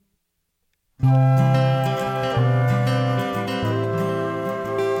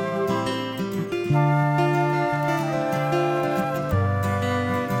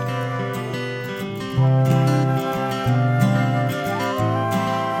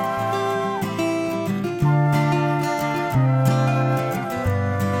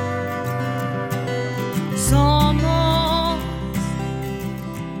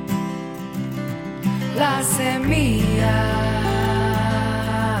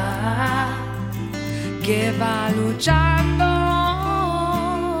que va luchando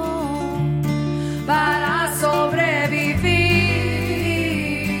para sobrevivir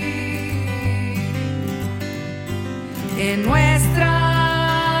en nuestra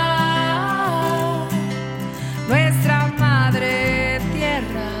madre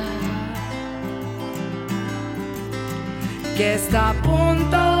tierra, que está a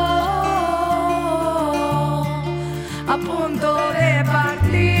punto de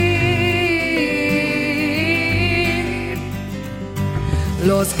partir.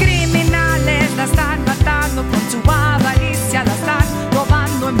 Los criminales la están matando con su avaricia, la están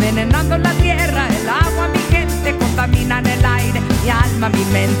robando, envenenando la tierra, el agua, mi gente, contaminan el aire, mi alma, mi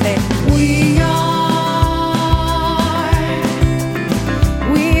mente.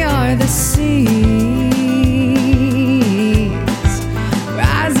 We are the seas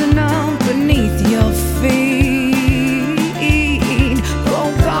rising up beneath your feet.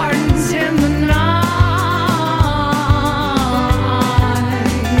 Grow gardens in the night,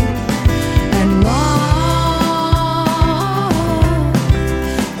 and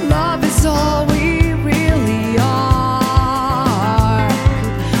love is all we really are.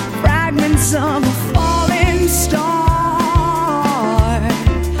 Fragments of a falling star,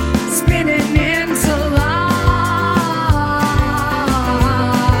 spinning into light.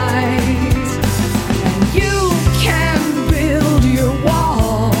 And you can build your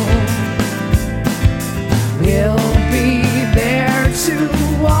wall, we'll be there to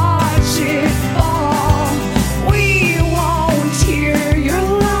watch it fall. We won't hear your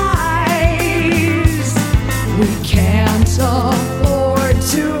lies, we can't afford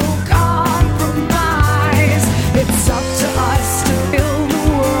to compromise. It's up to us to build the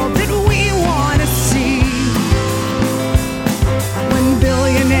world that we want to see. When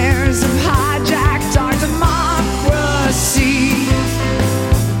billionaires have hijacked our democracy,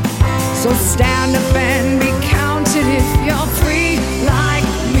 so stand up and be counted if you're